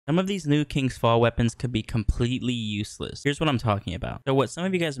Some of these new King's Fall weapons could be completely useless. Here's what I'm talking about. So what some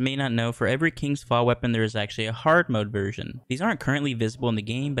of you guys may not know, for every King's Fall weapon there is actually a hard mode version. These aren't currently visible in the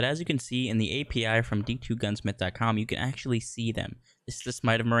game, but as you can see in the API from d2gunsmith.com, you can actually see them. This is the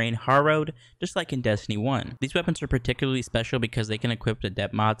Smite of Moraine Harrowed, just like in Destiny 1. These weapons are particularly special because they can equip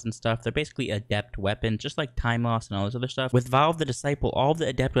adept mods and stuff. They're basically adept weapons, just like Time Loss and all this other stuff. With Valve the Disciple, all of the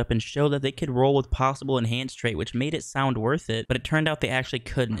adept weapons show that they could roll with possible enhanced trait, which made it sound worth it, but it turned out they actually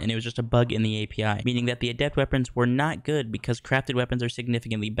couldn't, and it was just a bug in the API, meaning that the adept weapons were not good because crafted weapons are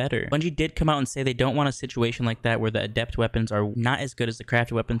significantly better. Bungie did come out and say they don't want a situation like that where the adept weapons are not as good as the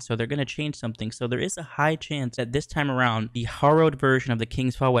crafted weapons, so they're going to change something. So there is a high chance that this time around, the Harrowed version of the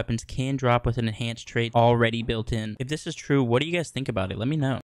King's Fall weapons can drop with an enhanced trait already built in. If this is true, what do you guys think about it? Let me know.